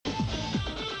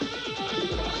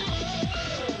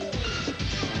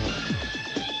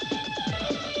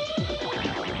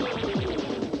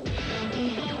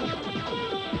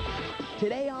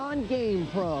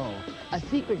A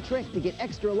secret trick to get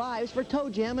extra lives for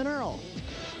ToeJam and Earl.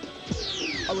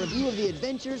 A review of the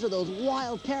adventures of those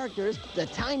wild characters, the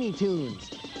Tiny Toons.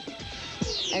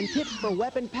 And tips for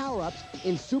weapon power-ups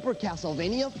in Super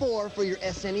Castlevania 4 for your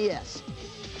SNES.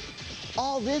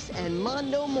 All this and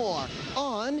mondo more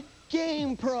on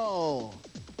GamePro.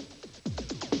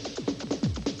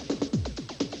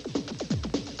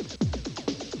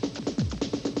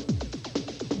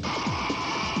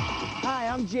 Hi,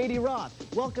 I'm JD Roth.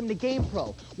 Welcome to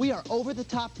GamePro. We are over the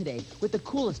top today with the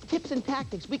coolest tips and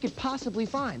tactics we could possibly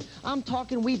find. I'm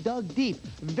talking we dug deep,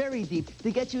 very deep,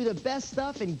 to get you the best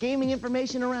stuff and gaming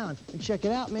information around. And check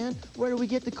it out, man. Where do we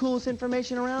get the coolest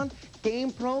information around?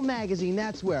 GamePro magazine,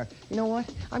 that's where. You know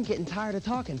what? I'm getting tired of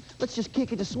talking. Let's just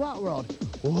kick it to SWAT world.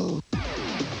 Whoa.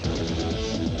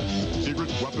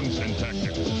 Secret weapons and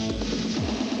tactics.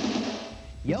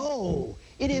 Yo!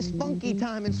 It is funky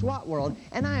time in SWAT world,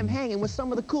 and I am hanging with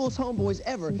some of the coolest homeboys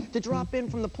ever to drop in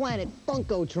from the planet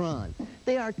Funkotron.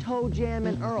 They are ToeJam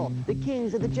and Earl, the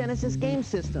kings of the Genesis game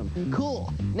system.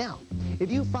 Cool. Now,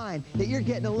 if you find that you're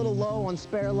getting a little low on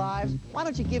spare lives, why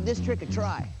don't you give this trick a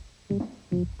try?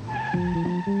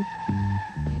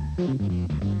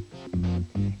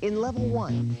 In level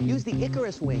 1, use the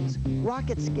Icarus wings,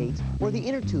 rocket skates, or the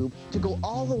inner tube to go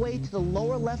all the way to the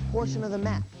lower left portion of the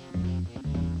map.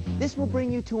 This will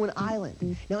bring you to an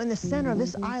island. Now, in the center of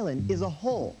this island is a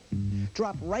hole.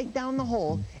 Drop right down the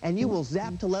hole, and you will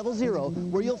zap to level 0,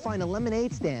 where you'll find a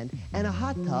lemonade stand and a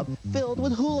hot tub filled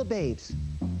with hula babes.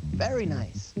 Very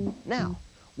nice. Now,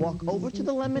 walk over to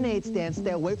the lemonade stand,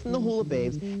 stay away from the hula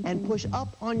babes, and push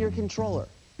up on your controller.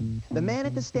 The man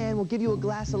at the stand will give you a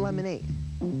glass of lemonade.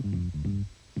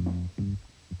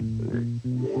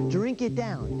 Drink it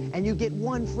down, and you get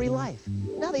 1 free life.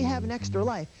 Now that you have an extra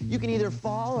life, you can either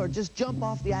fall or just jump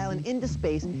off the island into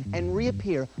space and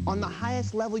reappear on the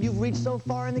highest level you've reached so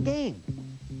far in the game.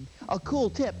 A cool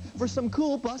tip for some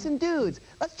cool bussin' dudes.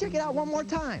 Let's check it out one more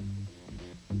time.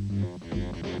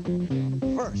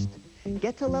 First,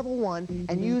 get to level 1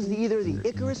 and use either the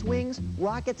Icarus wings,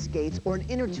 rocket skates, or an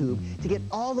inner tube to get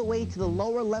all the way to the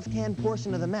lower left-hand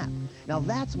portion of the map. Now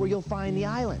that's where you'll find the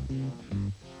island.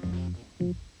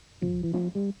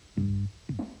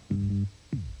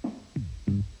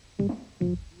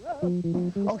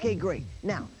 Okay, great.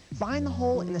 Now, find the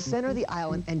hole in the center of the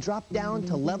island and drop down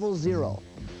to level 0.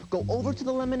 Go over to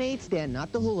the lemonade stand,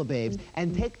 not the hula babes,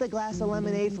 and take the glass of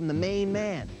lemonade from the main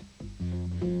man.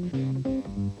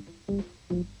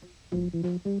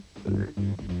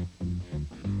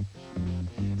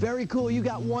 Very cool, you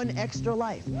got 1 extra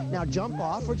life. Now jump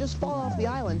off or just fall off the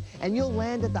island and you'll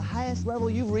land at the highest level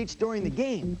you've reached during the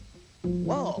game.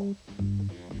 Whoa.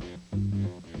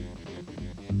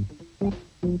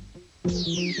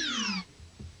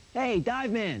 Hey,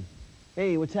 Dive Man.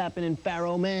 Hey, what's happening,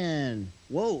 Pharaoh Man?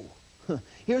 Whoa.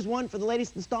 Here's one for the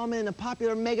latest installment in the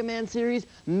popular Mega Man series,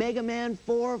 Mega Man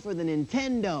 4 for the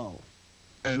Nintendo.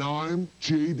 And I'm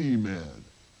JD Man.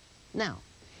 Now,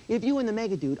 if you and the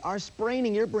Mega Dude are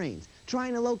spraining your brains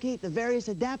trying to locate the various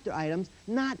adapter items,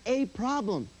 not a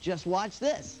problem. Just watch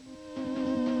this.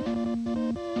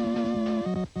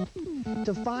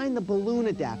 To find the balloon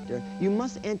adapter, you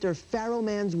must enter Pharaoh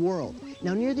Man's world.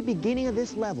 Now, near the beginning of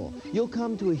this level, you'll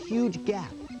come to a huge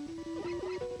gap.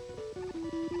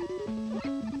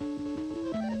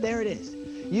 There it is.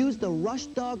 Use the Rush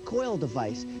Dog coil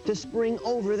device to spring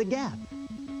over the gap.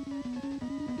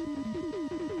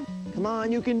 Come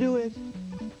on, you can do it.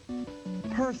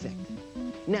 Perfect.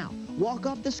 Now, walk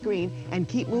off the screen and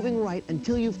keep moving right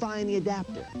until you find the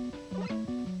adapter.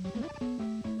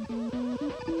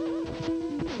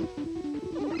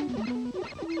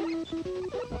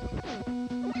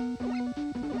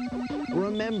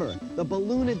 Remember, the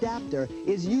balloon adapter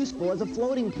is useful as a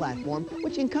floating platform,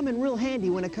 which can come in real handy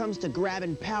when it comes to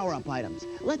grabbing power-up items.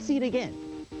 Let's see it again.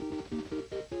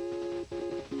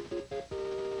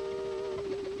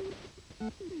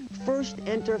 First,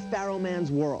 enter Pharaoh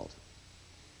Man's world.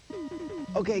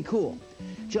 Okay, cool.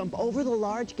 Jump over the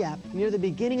large gap near the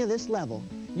beginning of this level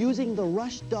using the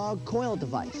Rush Dog coil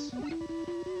device.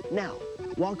 Now,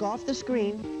 walk off the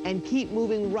screen and keep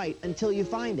moving right until you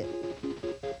find it.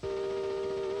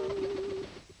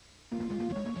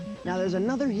 Now, there's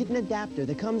another hidden adapter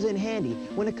that comes in handy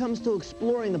when it comes to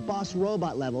exploring the boss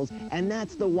robot levels, and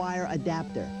that's the wire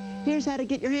adapter. Here's how to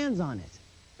get your hands on it.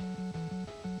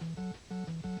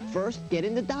 First, get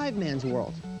into Dive Man's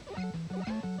world.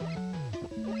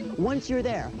 Once you're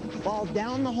there, fall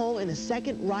down the hole in the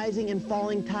second rising and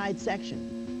falling tide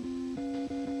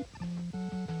section.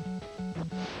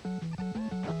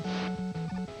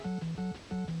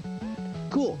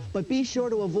 Cool, but be sure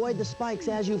to avoid the spikes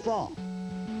as you fall.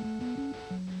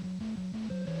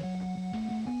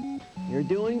 You're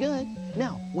doing good.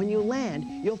 Now, when you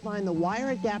land, you'll find the wire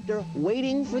adapter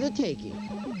waiting for the taking.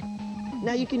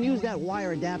 Now, you can use that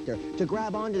wire adapter to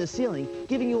grab onto the ceiling,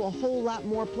 giving you a whole lot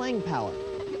more playing power.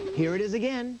 Here it is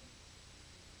again.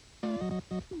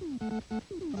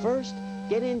 First,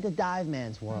 get into Dive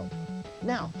Man's world.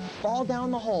 Now, fall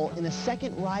down the hole in the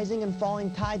second rising and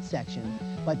falling tide section,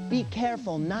 but be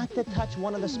careful not to touch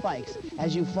one of the spikes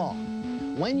as you fall.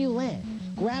 When you land,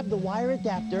 grab the wire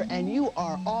adapter and you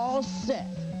are all set.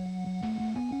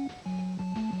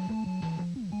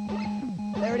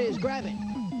 There it is, grab it.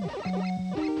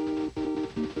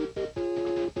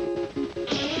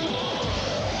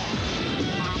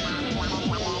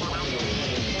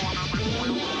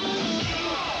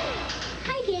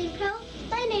 Hi GamePro,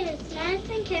 my name is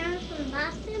Madison Karen from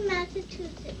Boston,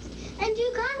 Massachusetts, and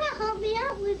you gotta help me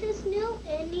out with this new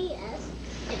NES,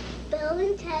 Bill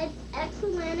and Ted's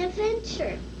Excellent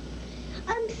Adventure.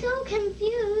 I'm so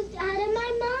confused out of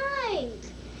my mind.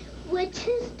 Which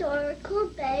historical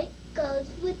date goes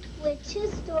with which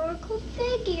historical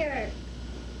figure?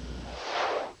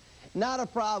 Not a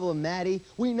problem, Maddie.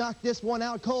 We knocked this one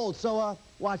out cold, so,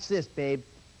 watch this, babe.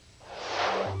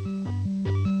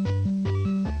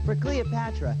 For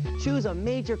Cleopatra, choose a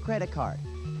major credit card.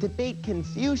 To bait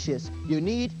Confucius, you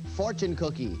need fortune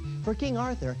cookie. For King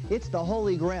Arthur, it's the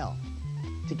Holy Grail.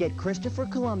 To get Christopher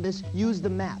Columbus, use the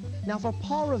map. Now for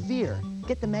Paul Revere,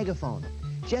 get the megaphone.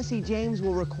 Jesse James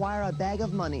will require a bag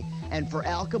of money, and for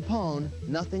Al Capone,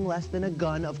 nothing less than a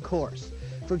gun, of course.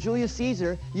 For Julius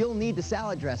Caesar, you'll need the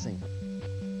salad dressing.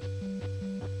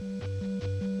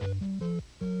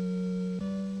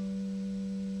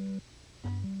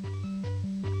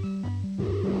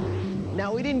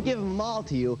 Now, we didn't give them all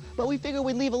to you, but we figured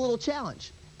we'd leave a little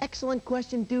challenge. Excellent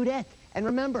question, dudette. And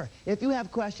remember, if you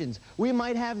have questions, we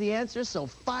might have the answers, so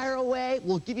fire away.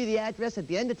 We'll give you the address at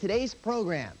the end of today's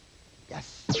program.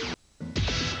 Yes.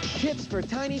 Tips for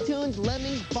Tiny Toons,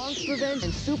 Lemmings, Bonk's Revenge,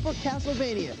 and Super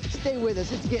Castlevania. Stay with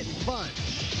us, it's getting fun.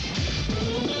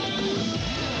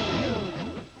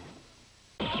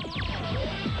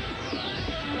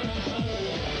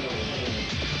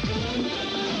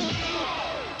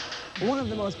 One of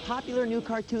the most popular new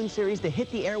cartoon series to hit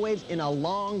the airwaves in a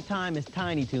long time is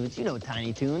Tiny Toons. You know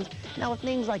Tiny Toons. Now, with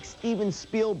names like Steven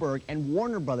Spielberg and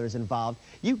Warner Brothers involved,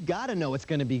 you gotta know it's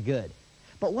gonna be good.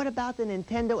 But what about the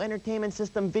Nintendo Entertainment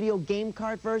System video game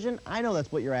card version? I know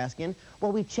that's what you're asking.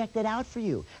 Well, we checked it out for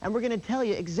you, and we're gonna tell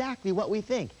you exactly what we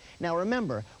think. Now,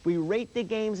 remember, we rate the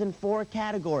games in 4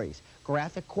 categories: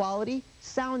 graphic quality,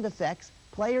 sound effects,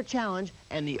 player challenge,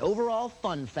 and the overall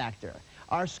fun factor.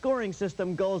 Our scoring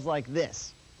system goes like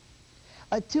this.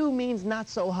 A 2 means not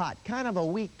so hot, kind of a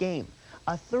weak game.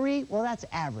 A 3, well, that's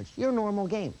average, your normal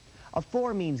game. A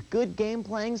 4 means good game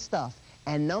playing stuff.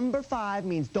 And number 5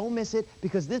 means don't miss it,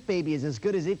 because this baby is as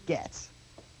good as it gets.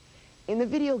 In the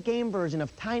video game version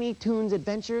of Tiny Toons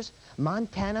Adventures,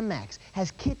 Montana Max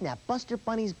has kidnapped Buster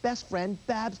Bunny's best friend,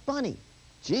 Babs Bunny.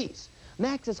 Jeez.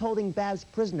 Max is holding Babs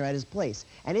prisoner at his place,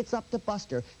 and it's up to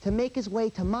Buster to make his way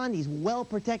to Monty's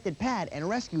well-protected pad and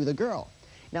rescue the girl.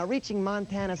 Now, reaching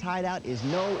Montana's hideout is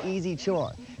no easy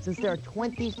chore, since there are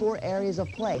 24 areas of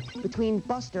play between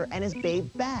Buster and his babe,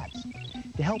 Babs.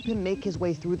 To help him make his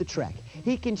way through the trek,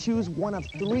 he can choose one of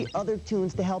 3 other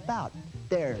Toons to help out.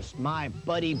 There's my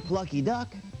buddy Plucky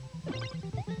Duck,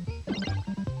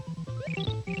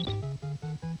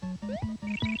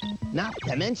 not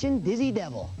to mention Dizzy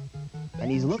Devil. And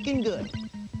he's looking good.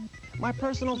 My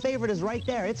personal favorite is right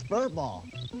there. It's Furball.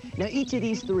 Now, each of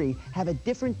these 3 have a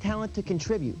different talent to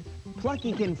contribute.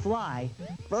 Plucky can fly,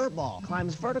 Furball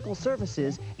climbs vertical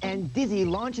surfaces, and Dizzy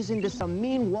launches into some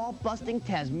mean wall-busting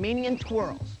Tasmanian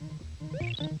twirls.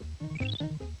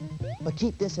 But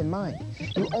keep this in mind.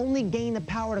 You only gain the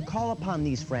power to call upon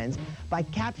these friends by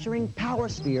capturing power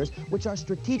spheres, which are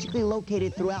strategically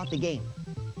located throughout the game.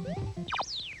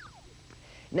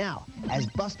 Now, as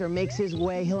Buster makes his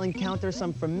way, he'll encounter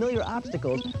some familiar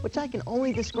obstacles, which I can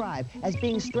only describe as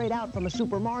being straight out from a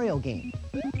Super Mario game.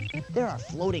 There are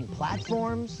floating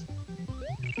platforms,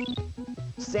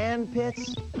 sand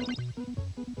pits,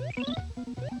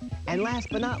 and last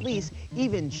but not least,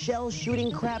 even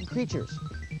shell-shooting crab creatures.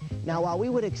 Now, while we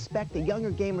would expect the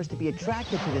younger gamers to be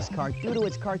attracted to this card due to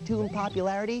its cartoon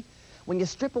popularity, when you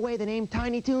strip away the name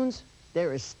Tiny Toons,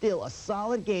 there is still a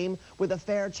solid game with a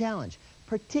fair challenge,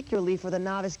 particularly for the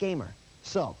novice gamer.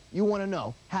 So, you want to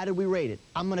know, how did we rate it?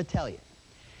 I'm going to tell you.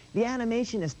 The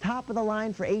animation is top of the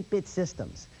line for 8-bit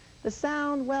systems. The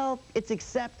sound, well, it's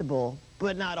acceptable,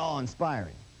 but not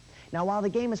awe-inspiring. Now, while the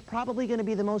game is probably going to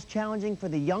be the most challenging for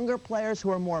the younger players who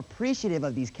are more appreciative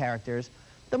of these characters,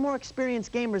 the more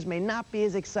experienced gamers may not be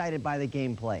as excited by the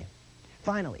gameplay.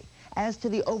 Finally, as to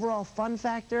the overall fun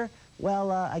factor,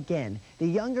 well, again, the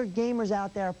younger gamers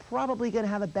out there are probably going to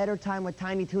have a better time with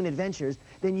Tiny Toon Adventures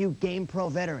than you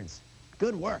GamePro veterans.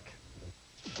 Good work.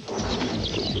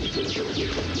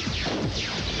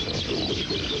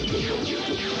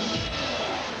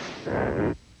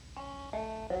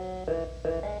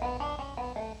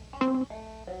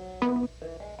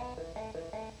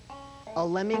 A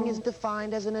lemming is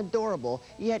defined as an adorable,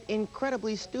 yet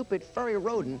incredibly stupid furry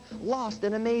rodent lost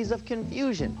in a maze of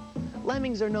confusion.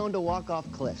 Lemmings are known to walk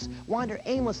off cliffs, wander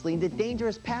aimlessly into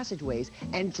dangerous passageways,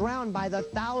 and drown by the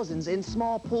thousands in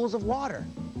small pools of water.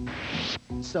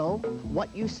 So,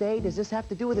 what you say, does this have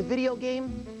to do with a video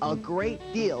game? A great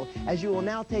deal, as you will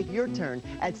now take your turn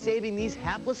at saving these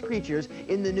hapless creatures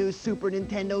in the new Super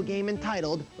Nintendo game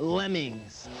entitled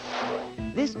Lemmings.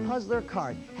 This puzzler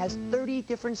cart has 30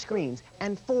 different screens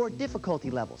and 4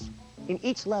 difficulty levels. In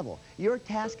each level, your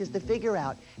task is to figure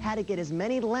out how to get as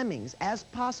many lemmings as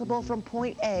possible from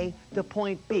point A to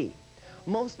point B.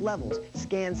 Most levels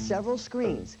scan several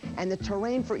screens, and the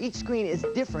terrain for each screen is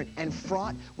different and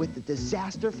fraught with the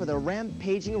disaster for the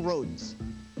rampaging rodents.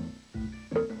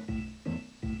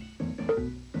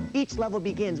 Each level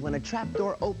begins when a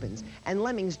trapdoor opens, and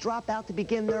lemmings drop out to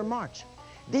begin their march.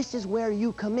 This is where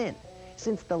you come in.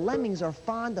 Since the lemmings are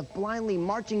fond of blindly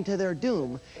marching to their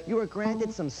doom, you are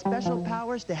granted some special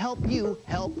powers to help you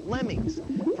help lemmings.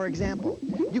 For example,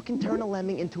 you can turn a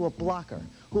lemming into a blocker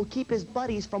who will keep his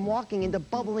buddies from walking into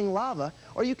bubbling lava,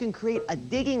 or you can create a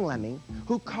digging lemming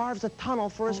who carves a tunnel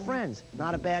for his friends.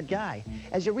 Not a bad guy.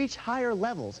 As you reach higher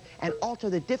levels and alter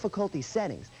the difficulty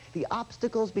settings, the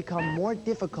obstacles become more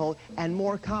difficult and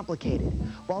more complicated.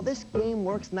 While this game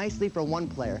works nicely for one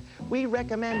player, we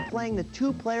recommend playing the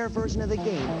 2-player version of the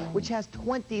game, which has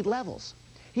 20 levels.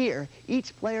 Here,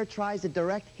 each player tries to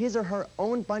direct his or her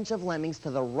own bunch of lemmings to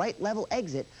the right level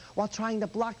exit while trying to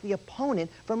block the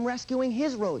opponent from rescuing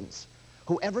his rodents.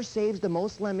 Whoever saves the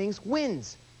most lemmings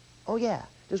wins. Oh yeah,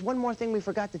 there's one more thing we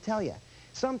forgot to tell you.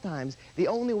 Sometimes the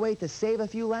only way to save a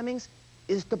few lemmings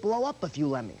is to blow up a few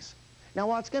lemmings. Now,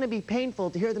 while it's going to be painful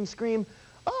to hear them scream,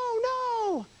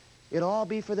 "Oh no!" it'll all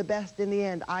be for the best in the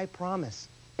end, I promise.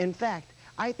 In fact,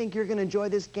 I think you're going to enjoy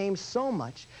this game so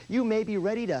much, you may be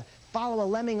ready to follow a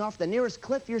lemming off the nearest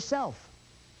cliff yourself.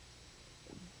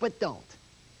 But don't.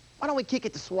 Why don't we kick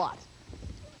it to SWAT?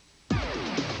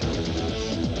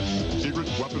 Secret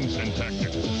weapons and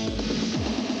tactics.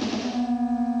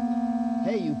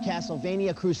 Hey, you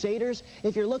Castlevania Crusaders,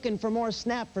 if you're looking for more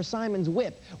snap for Simon's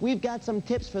whip, we've got some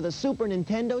tips for the Super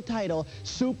Nintendo title,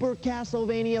 Super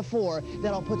Castlevania 4,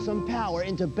 that'll put some power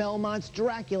into Belmont's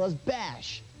Dracula's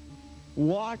bash.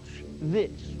 Watch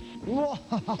this.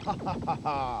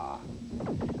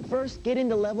 First, get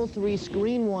into level 3,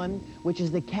 screen 1, which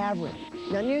is the cavern.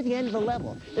 Now, near the end of the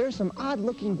level, there are some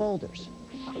odd-looking boulders.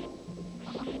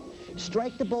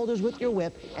 Strike the boulders with your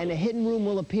whip, and a hidden room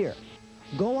will appear.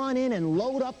 Go on in and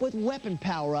load up with weapon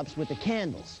power-ups with the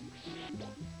candles.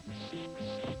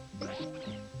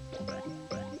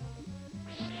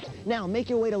 Now, make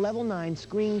your way to level 9,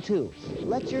 screen 2.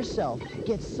 Let yourself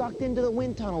get sucked into the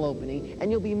wind tunnel opening,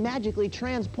 and you'll be magically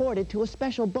transported to a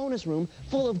special bonus room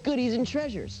full of goodies and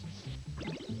treasures.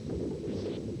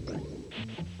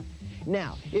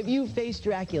 Now, if you face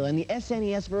Dracula in the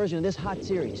SNES version of this hot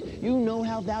series, you know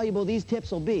how valuable these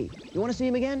tips will be. You want to see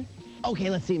him again? Okay,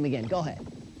 let's see him again. Go ahead.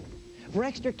 For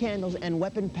extra candles and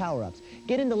weapon power-ups,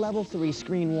 get into level 3,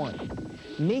 screen 1.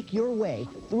 Make your way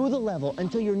through the level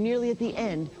until you're nearly at the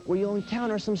end, where you'll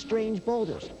encounter some strange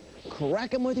boulders.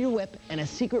 Crack them with your whip, and a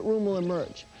secret room will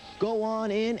emerge. Go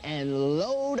on in and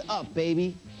load up,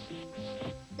 baby.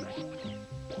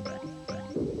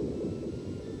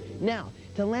 Now,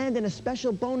 to land in a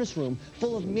special bonus room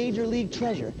full of Major League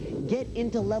treasure, get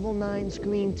into level 9,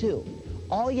 screen 2.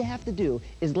 All you have to do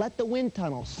is let the wind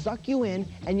tunnel suck you in,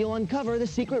 and you'll uncover the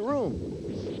secret room.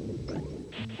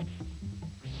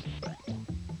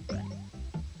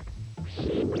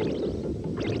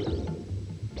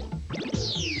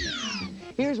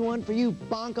 Here's one for you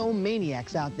Bonko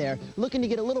maniacs out there looking to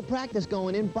get a little practice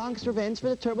going in Bonk's Revenge for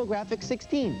the TurboGrafx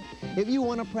 16. If you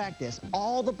want to practice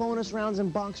all the bonus rounds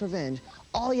in Bonk's Revenge,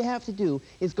 all you have to do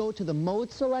is go to the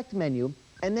Mode Select menu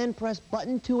and then press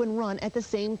button 2 and run at the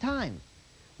same time.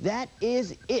 That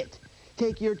is it.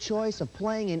 Take your choice of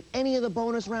playing in any of the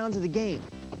bonus rounds of the game.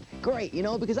 Great, you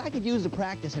know, because I could use the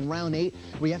practice in round 8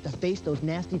 where you have to face those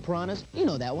nasty piranhas. You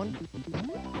know that one.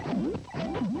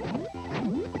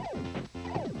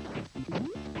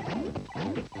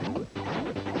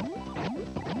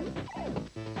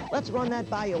 Let's run that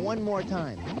by you one more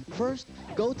time. First,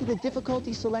 go go to the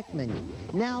difficulty select menu.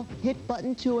 Now hit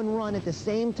button 2 and run at the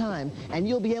same time, and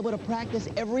you'll be able to practice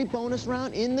every bonus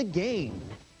round in the game.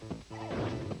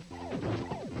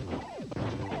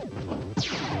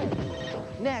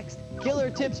 Next,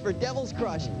 killer tips for Devil's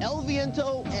Crush, El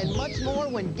Viento, and much more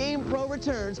when GamePro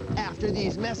returns after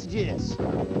these messages.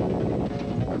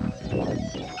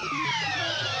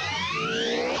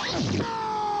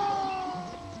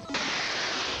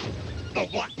 The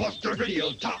Blockbuster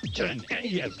Video Top 10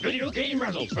 NES video game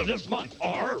rentals for this month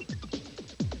are...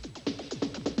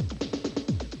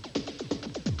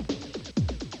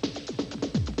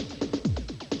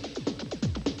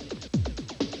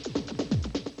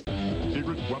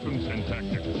 Secret weapons and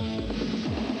tactics.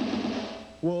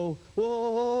 Whoa,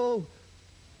 whoa, whoa.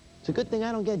 It's a good thing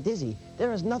I don't get dizzy.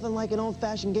 There is nothing like an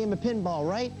old-fashioned game of pinball,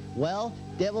 right? Well,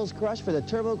 Devil's Crush for the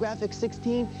TurboGrafx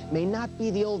 16 may not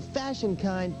be the old-fashioned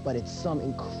kind, but it's some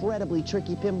incredibly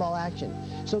tricky pinball action.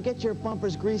 So get your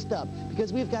bumpers greased up,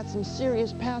 because we've got some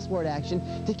serious password action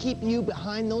to keep you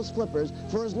behind those flippers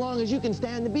for as long as you can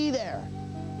stand to be there.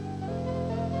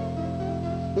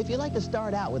 If you'd like to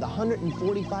start out with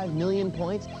 145 million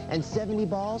points and 70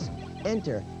 balls,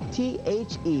 enter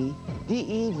THEDEVILSI.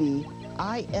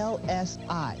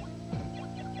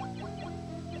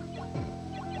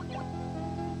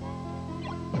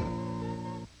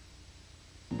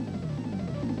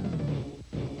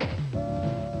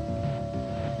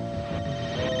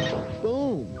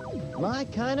 Boom! My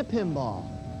kind of pinball.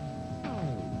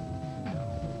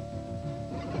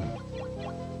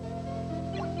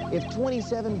 If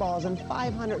 27 balls and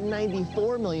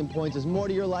 594 million points is more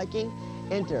to your liking,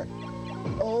 enter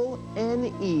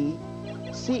ONECRUSHME.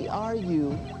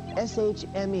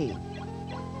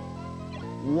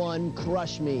 One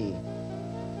crush me.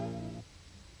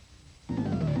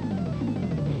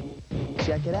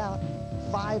 Check it out.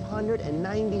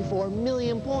 594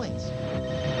 million points.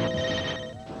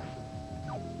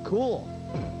 Cool.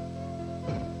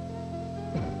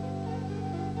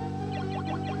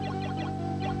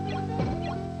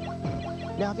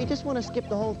 Now, if you just want to skip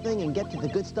the whole thing and get to the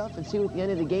good stuff and see what the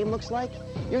end of the game looks like,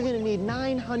 you're going to need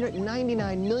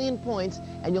 999 million points,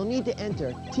 and you'll need to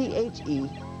enter THECRUSHEL.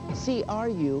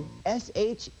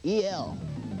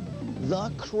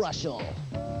 The Crushel.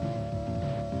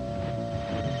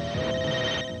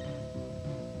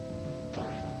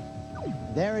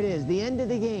 There it is, the end of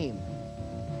the game.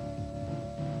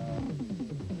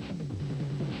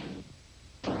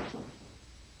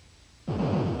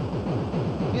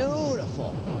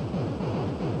 Beautiful.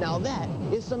 Now that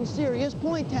is some serious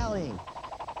point tallying.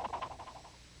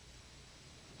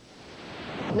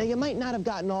 Now, you might not have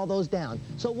gotten all those down,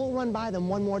 so we'll run by them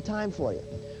one more time for you.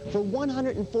 For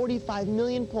 145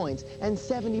 million points and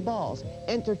 70 balls,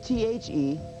 enter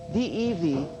THEDEVILSI.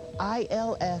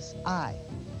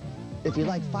 If you'd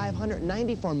like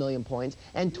 594 million points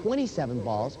and 27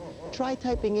 balls, try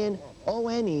typing in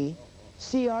ONECRUSHME.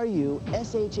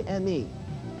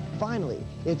 Finally,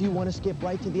 if you want to skip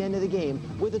right to the end of the game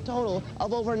with a total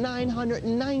of over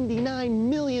 999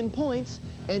 million points,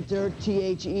 enter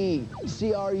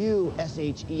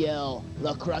THECRUSHEL,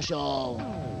 the Crushel.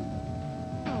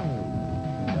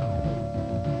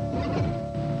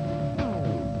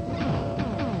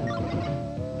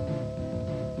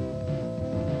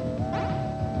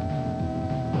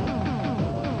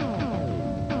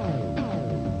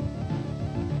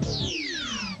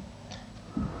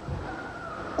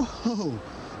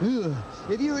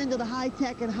 If you're into the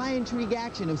high-tech and high-intrigue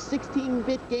action of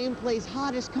 16-bit gameplay's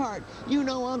hottest cart, you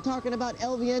know I'm talking about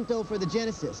El Viento for the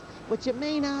Genesis. What you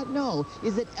may not know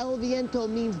is that El Viento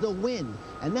means the wind,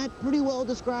 and that pretty well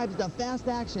describes the fast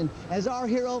action as our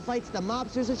hero fights the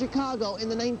mobsters of Chicago in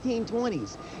the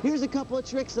 1920s. Here's a couple of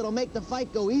tricks that'll make the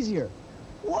fight go easier.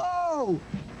 Whoa!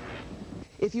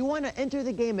 If you want to enter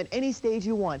the game at any stage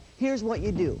you want, here's what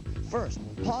you do. First,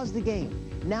 pause the game.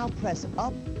 Now press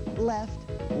up, left,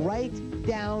 right,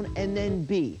 down, and then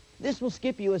B. This will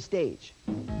skip you a stage.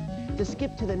 To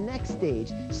skip to the next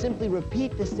stage, simply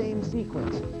repeat the same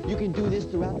sequence. You can do this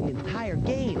throughout the entire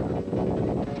game.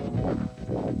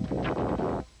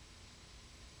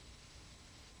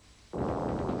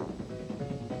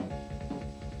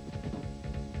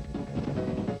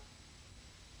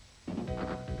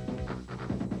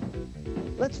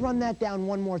 Let's run that down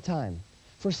one more time.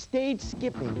 For stage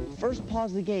skipping, first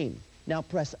pause the game. Now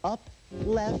press up,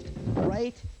 left,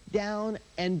 right, down,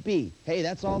 and B. Hey,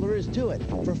 that's all there is to it.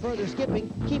 For further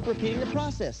skipping, keep repeating the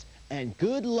process. And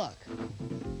good luck.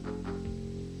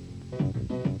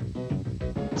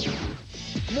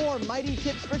 More mighty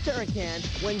tips for Turrican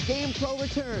when GamePro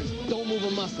returns. Don't move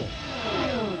a muscle.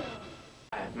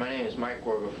 my name is Mike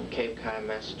Wargo from Cape Cod,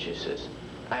 Massachusetts.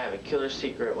 I have a killer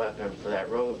secret weapon for that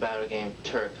robot battle game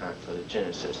Turrican for the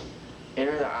Genesis.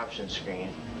 Enter the options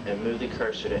screen and move the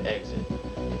cursor to exit.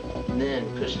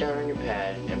 Then push down on your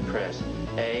pad and press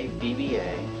A,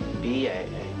 BBA, BAA,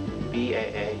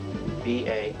 BAA,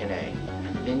 BA, and A.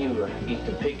 Then you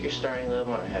can pick your starting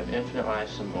level and have infinite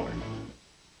lives and more.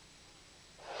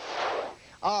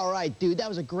 All right, dude, that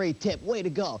was a great tip. Way to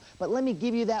go. But let me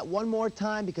give you that one more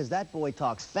time because that boy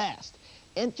talks fast.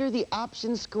 Enter the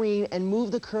options screen and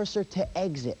move the cursor to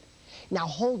exit. Now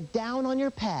hold down on your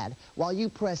pad while you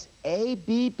press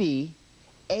ABB,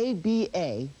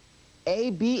 ABA,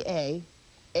 ABA,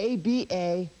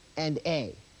 ABA, and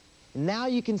A. Now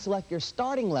you can select your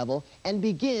starting level and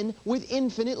begin with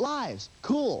infinite lives.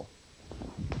 Cool.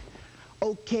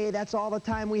 Okay, that's all the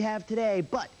time we have today,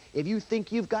 but if you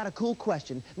think you've got a cool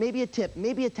question, maybe a tip,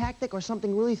 maybe a tactic, or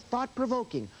something really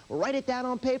thought-provoking, write it down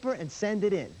on paper and send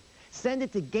it in. Send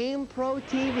it to GamePro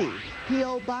TV,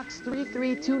 P.O. Box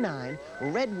 3329,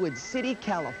 Redwood City,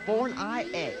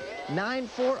 California,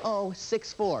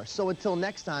 94064. So until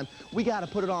next time, we gotta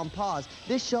put it on pause.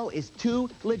 This show is too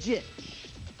legit.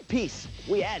 Peace.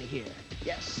 We out of here.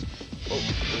 Yes.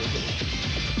 Oh.